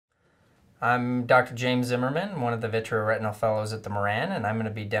I'm Dr. James Zimmerman, one of the vitreoretinal fellows at the Moran, and I'm going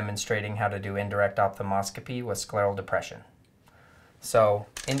to be demonstrating how to do indirect ophthalmoscopy with scleral depression. So,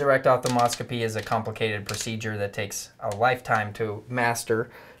 indirect ophthalmoscopy is a complicated procedure that takes a lifetime to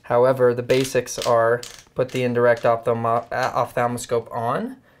master. However, the basics are put the indirect ophthalmoscope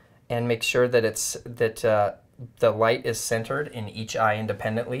on and make sure that the light is centered in each eye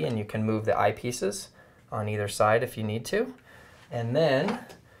independently, and you can move the eyepieces on either side if you need to. And then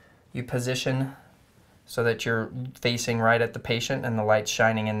you position so that you're facing right at the patient and the light's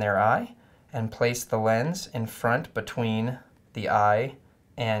shining in their eye, and place the lens in front between the eye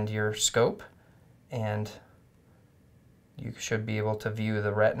and your scope, and you should be able to view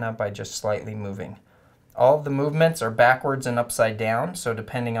the retina by just slightly moving. All of the movements are backwards and upside down, so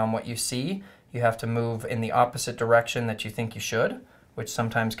depending on what you see, you have to move in the opposite direction that you think you should, which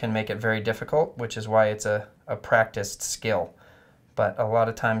sometimes can make it very difficult, which is why it's a practiced skill. But a lot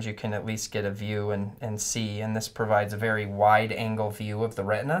of times you can at least get a view and see, and this provides a very wide angle view of the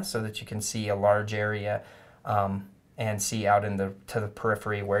retina so that you can see a large area and see out to the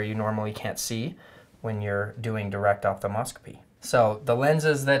periphery where you normally can't see when you're doing direct ophthalmoscopy. So the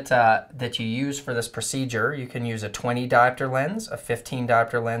lenses that you use for this procedure, you can use a 20 diopter lens, a 15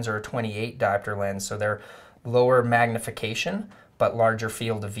 diopter lens, or a 28 diopter lens. So they're lower magnification but larger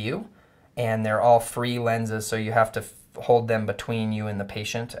field of view, and they're all free lenses, so you have to hold them between you and the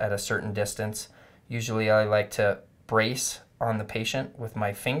patient at a certain distance. Usually I like to brace on the patient with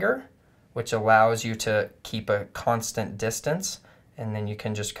my finger, which allows you to keep a constant distance, and then you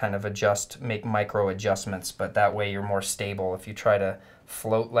can just kind of make micro adjustments, but that way you're more stable. If you try to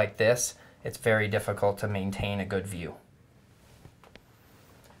float like this, it's very difficult to maintain a good view.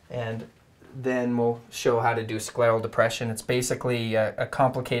 And then we'll show how to do scleral depression. It's basically a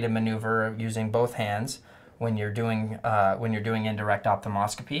complicated maneuver using both hands when you're doing indirect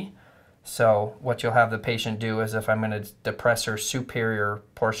ophthalmoscopy. So what you'll have the patient do is, if I'm going to depress her superior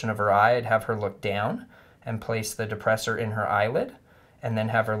portion of her eye, I'd have her look down and place the depressor in her eyelid, and then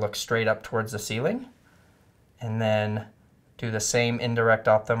have her look straight up towards the ceiling, and then do the same indirect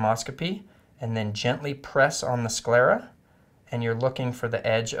ophthalmoscopy, and then gently press on the sclera, and you're looking for the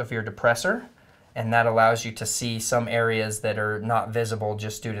edge of your depressor, and that allows you to see some areas that are not visible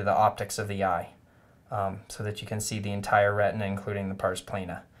just due to the optics of the eye. So that you can see the entire retina, including the pars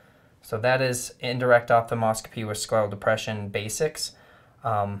plana. So that is indirect ophthalmoscopy with scleral depression basics.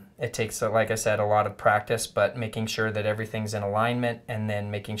 It takes, like I said, a lot of practice, but making sure that everything's in alignment, and then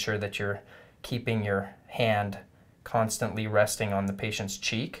making sure that you're keeping your hand constantly resting on the patient's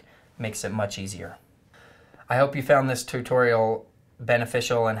cheek makes it much easier. I hope you found this tutorial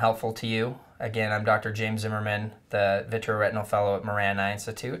beneficial and helpful to you. Again, I'm Dr. James Zimmerman, the vitreoretinal fellow at Moran Eye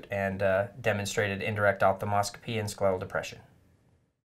Institute, and demonstrated indirect ophthalmoscopy and scleral depression.